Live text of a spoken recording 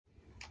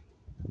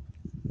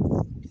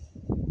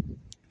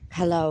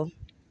Hello.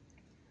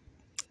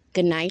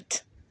 Good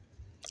night.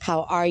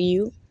 How are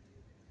you?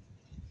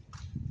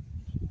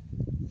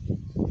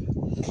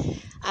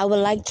 I would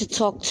like to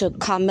talk to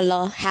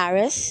Kamala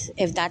Harris,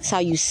 if that's how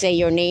you say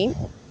your name.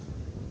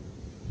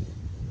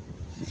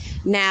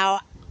 Now,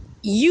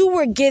 you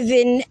were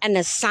given an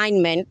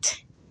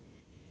assignment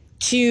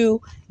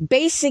to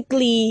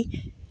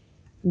basically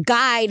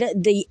guide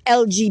the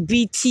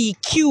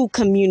LGBTQ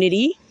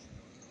community,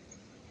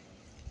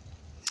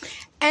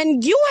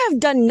 and you have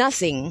done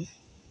nothing.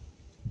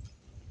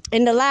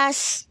 In the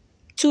last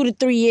 2 to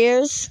 3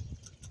 years,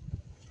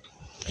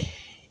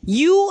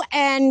 you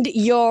and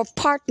your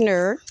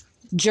partner,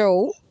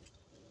 Joe,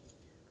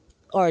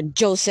 or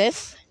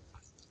Joseph,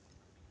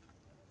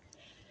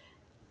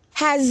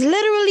 has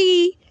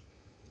literally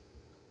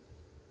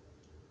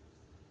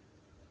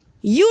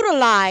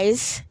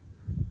utilized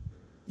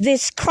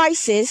this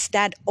crisis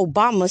that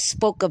Obama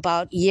spoke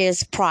about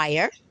years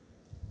prior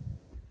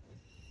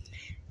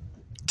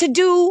to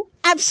do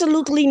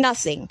absolutely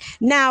nothing.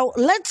 Now,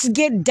 let's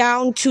get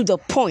down to the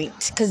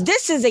point, because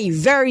this is a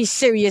very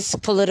serious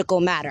political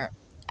matter.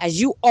 As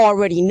you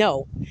already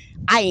know,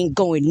 I ain't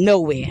going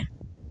nowhere.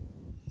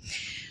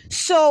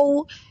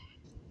 So,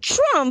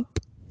 Trump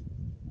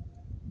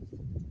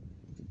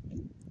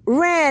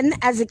ran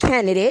as a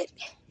candidate.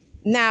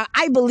 Now,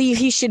 I believe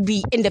he should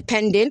be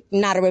independent,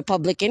 not a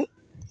Republican.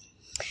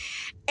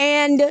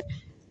 And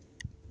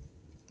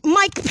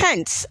Mike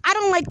Pence, I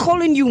don't like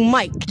calling you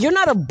Mike. You're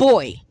not a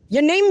boy.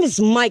 Your name is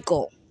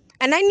Michael.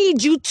 And I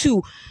need you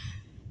to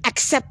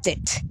accept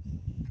it.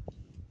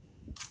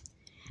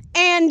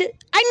 And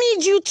I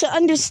need you to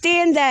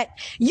understand that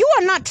you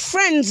are not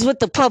friends with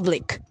the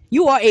public.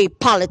 You are a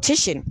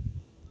politician.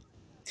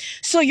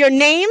 So your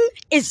name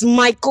is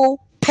Michael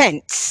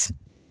Pence.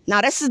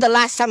 Now, this is the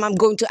last time I'm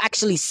going to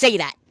actually say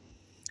that,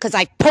 because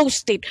I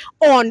posted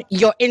on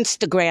your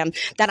Instagram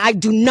that I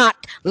do not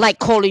like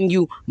calling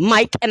you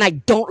Mike, and I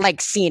don't like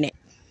seeing it.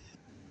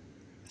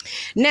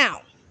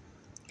 Now,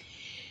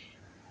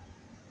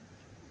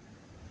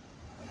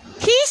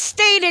 he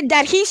stated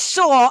that he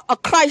saw a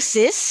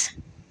crisis,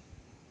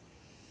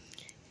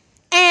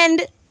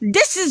 and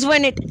this is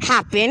when it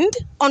happened,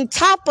 on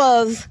top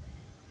of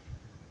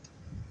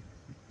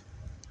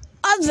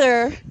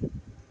other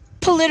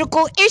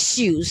political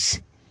issues,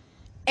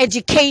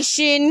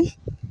 education,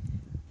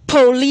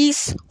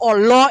 police, or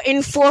law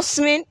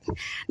enforcement.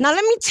 Now,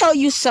 let me tell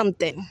you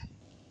something.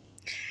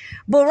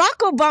 Barack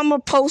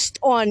Obama posted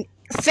on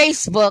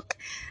Facebook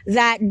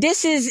that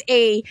this is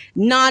a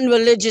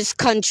non-religious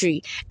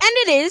country. And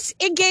it is.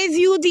 It gave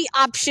you the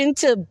option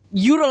to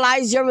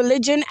utilize your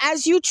religion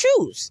as you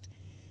choose.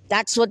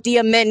 That's what the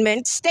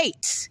amendment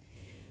states.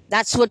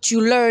 That's what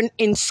you learn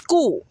in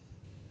school.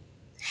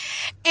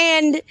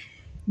 And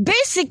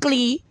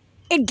basically,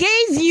 it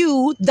gave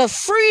you the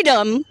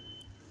freedom,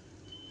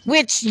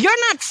 which you're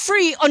not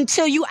free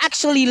until you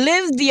actually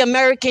live the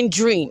American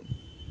dream.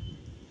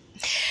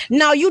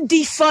 Now you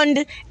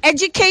defund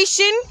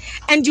education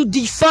and you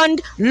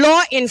defund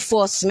law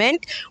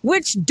enforcement,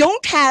 which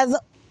don't have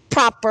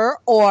proper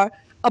or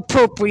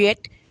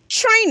appropriate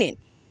training.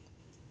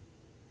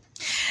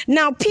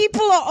 Now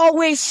people are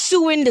always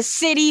suing the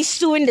city,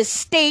 suing the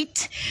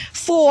state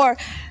for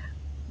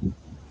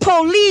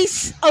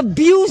police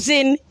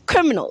abusing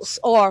criminals,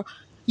 or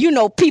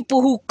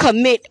people who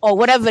commit, or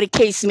whatever the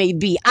case may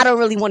be. I don't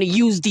really want to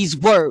use these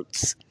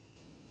words.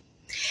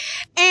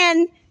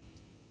 And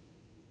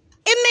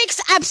it makes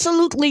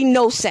absolutely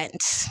no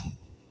sense.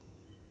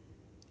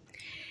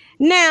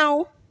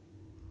 Now,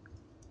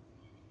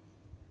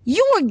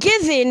 you were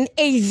given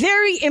a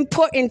very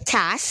important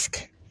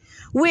task,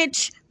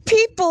 which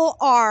people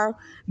are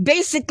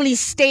basically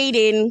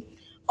stating,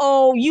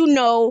 oh,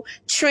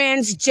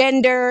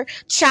 transgender,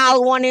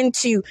 child wanting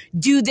to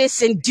do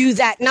this and do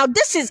that. Now,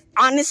 this is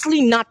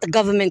honestly not the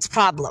government's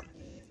problem.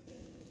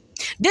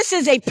 This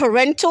is a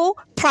parental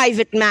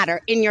private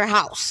matter in your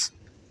house.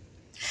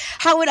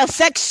 How it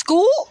affects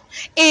school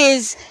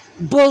is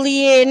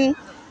bullying,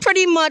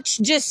 pretty much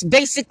just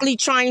basically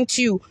trying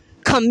to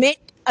commit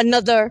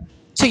another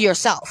to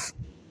yourself.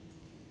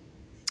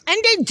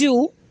 And they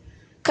do,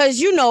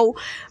 because,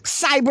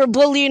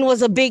 cyberbullying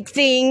was a big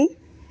thing,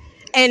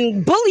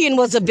 and bullying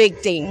was a big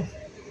thing.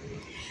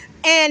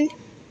 And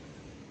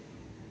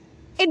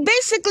it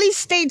basically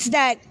states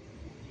that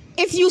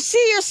if you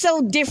see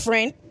yourself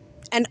different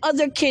and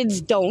other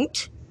kids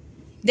don't,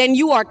 then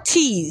you are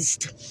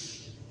teased.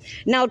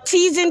 Now,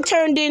 teasing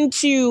turned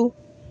into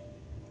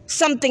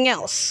something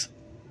else,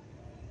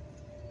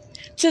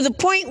 to the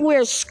point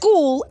where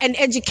school and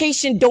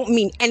education don't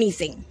mean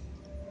anything,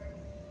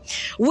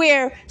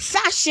 where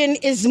fashion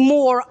is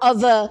more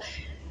of a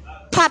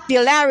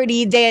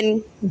popularity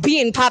than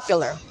being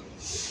popular.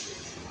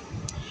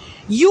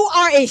 You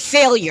are a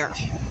failure.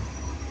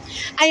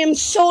 I am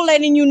so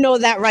letting you know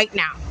that right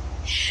now.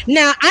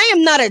 Now, I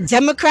am not a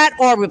Democrat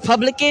or a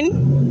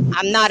Republican.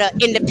 I'm not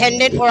an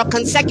independent or a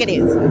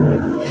consecutive.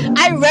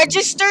 I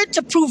registered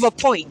to prove a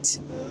point.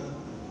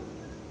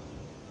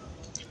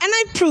 And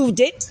I proved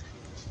it.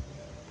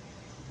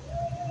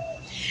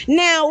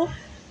 Now,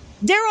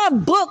 there are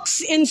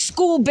books in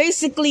school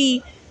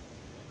basically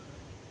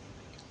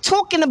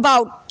talking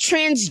about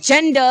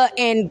transgender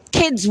and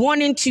kids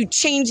wanting to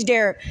change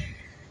their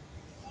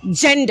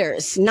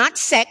genders, not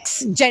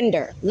sex,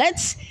 gender.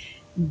 Let's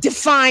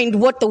define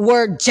what the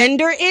word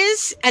gender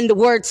is and the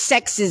word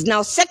sex is.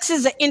 Now, sex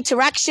is an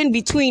interaction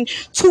between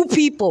two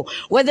people,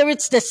 whether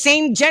it's the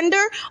same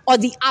gender or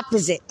the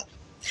opposite.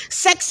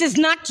 Sex is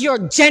not your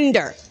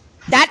gender.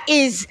 That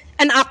is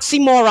an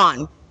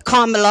oxymoron,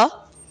 Kamala.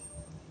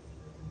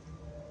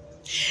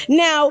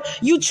 Now,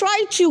 you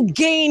try to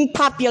gain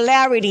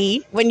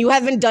popularity when you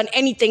haven't done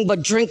anything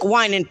but drink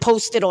wine and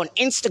post it on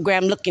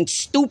Instagram looking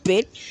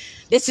stupid.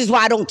 This is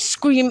why I don't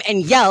scream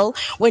and yell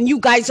when you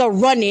guys are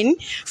running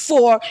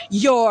for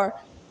your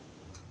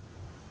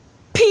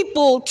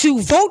people to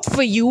vote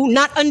for you,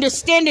 not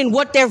understanding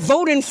what they're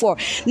voting for.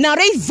 Now,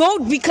 they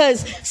vote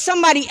because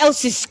somebody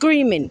else is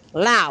screaming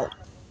loud,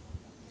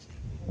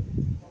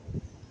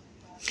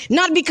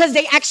 not because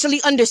they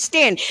actually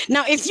understand.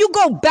 Now, if you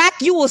go back,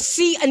 you will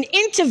see an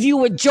interview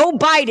with Joe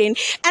Biden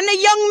and a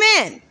young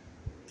man.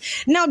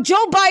 Now,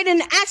 Joe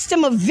Biden asked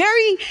him a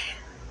very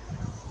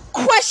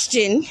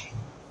question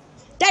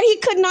that he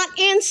could not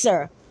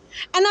answer.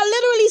 And I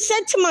literally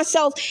said to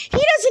myself, he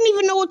doesn't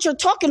even know what you're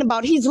talking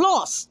about. He's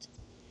lost.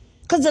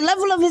 Because the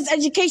level of his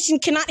education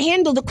cannot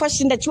handle the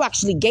question that you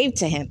actually gave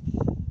to him.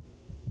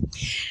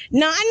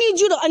 Now, I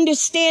need you to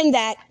understand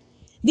that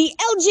the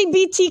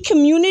LGBT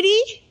community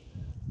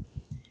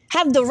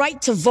have the right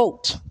to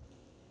vote.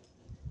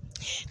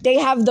 They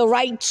have the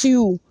right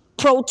to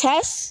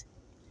protest.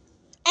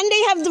 And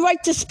they have the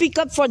right to speak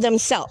up for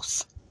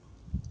themselves.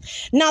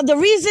 Now, the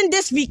reason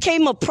this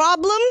became a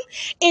problem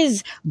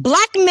is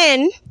black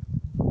men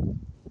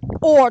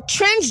or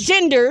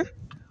transgender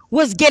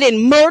was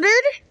getting murdered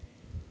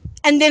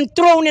and then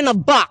thrown in a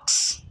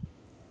box.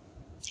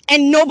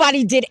 And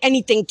nobody did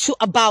anything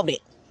about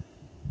it.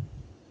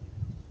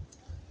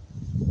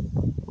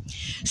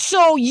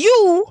 So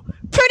you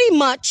pretty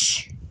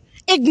much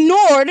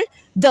ignored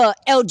the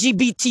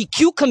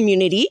LGBTQ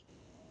community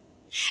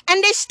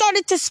and they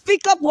started to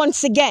speak up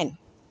once again.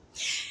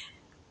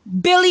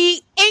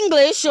 Billy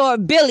English, or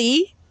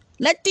Billy,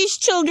 let these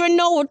children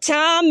know what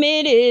time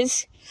it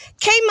is,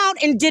 came out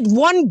and did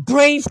one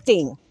brave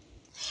thing.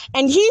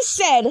 And he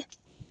said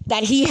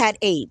that he had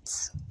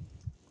AIDS.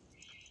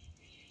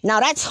 Now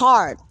that's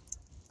hard.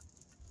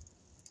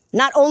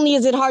 Not only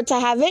is it hard to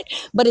have it,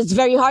 but it's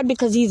very hard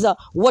because he's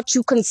what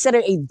you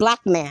consider a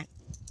black man.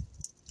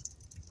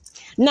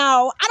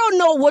 Now, I don't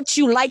know what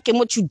you like and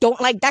what you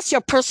don't like. That's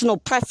your personal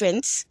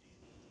preference.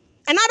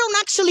 And I don't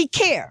actually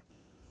care.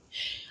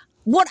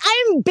 What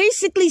I'm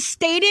basically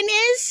stating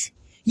is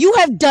you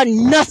have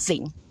done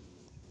nothing.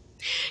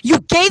 You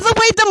gave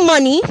away the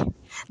money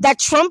that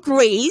Trump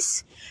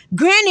raised.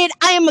 Granted,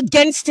 I am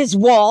against his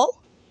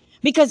wall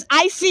because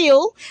I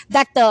feel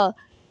that the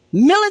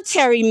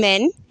military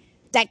men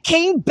that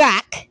came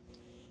back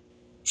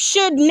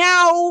should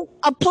now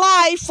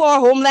apply for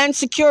Homeland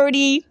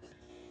Security,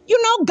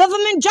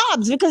 government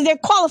jobs because they're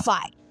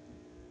qualified.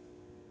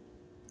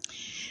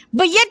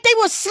 But yet they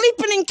were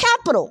sleeping in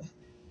Capitol.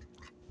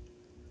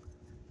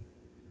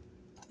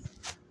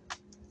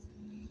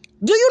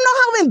 Do you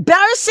know how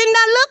embarrassing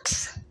that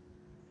looks?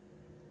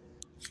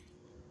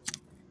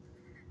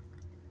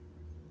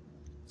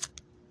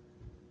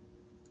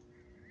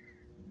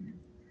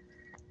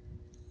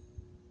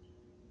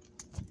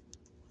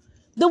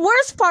 The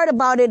worst part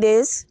about it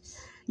is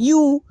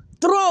you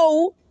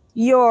throw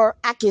your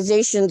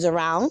accusations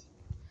around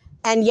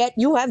and yet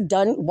you have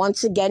done,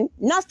 once again,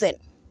 nothing.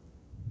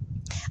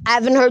 I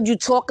haven't heard you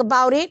talk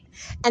about it.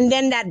 And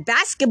then that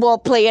basketball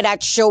player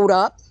that showed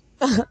up,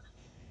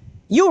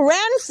 you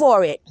ran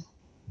for it.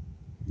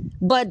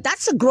 But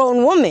that's a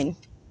grown woman.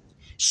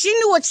 She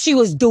knew what she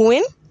was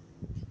doing.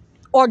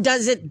 Or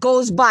does it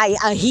goes by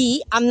a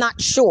he? I'm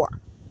not sure.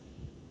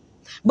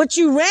 But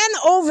you ran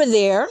over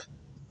there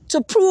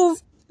to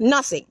prove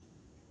nothing.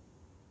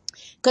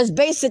 Because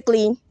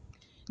basically,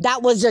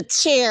 that was a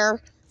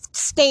chair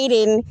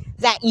stating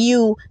that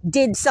you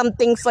did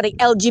something for the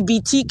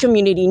LGBT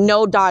community.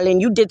 No,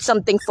 darling, you did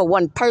something for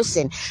one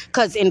person.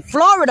 Because in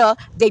Florida,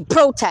 they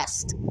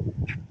protest.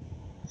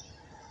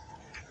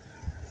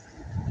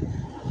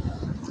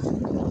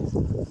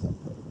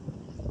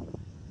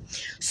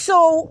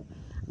 So,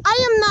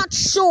 I am not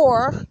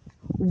sure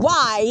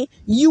why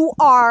you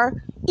are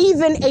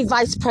even a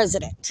vice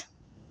president.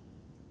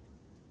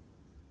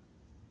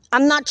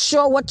 I'm not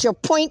sure what your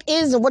point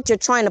is or what you're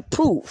trying to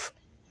prove.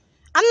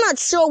 I'm not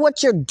sure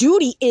what your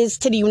duty is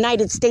to the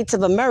United States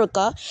of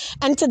America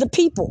and to the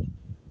people.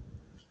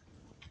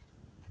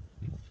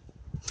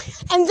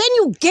 And then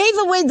you gave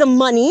away the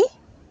money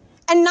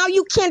and now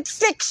you can't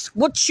fix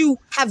what you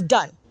have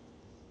done.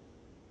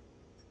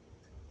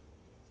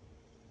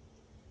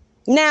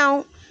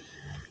 Now,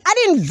 I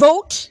didn't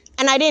vote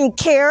and I didn't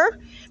care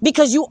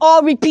because you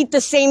all repeat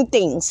the same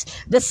things.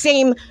 The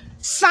same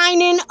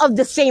signing of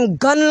the same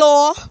gun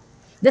law,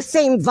 the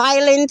same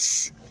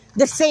violence,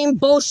 the same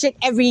bullshit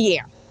every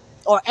year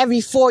or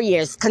every 4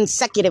 years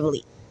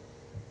consecutively.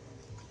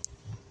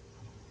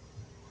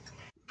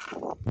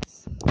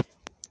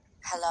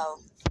 Hello.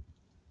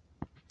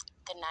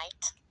 Good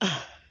night.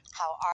 How are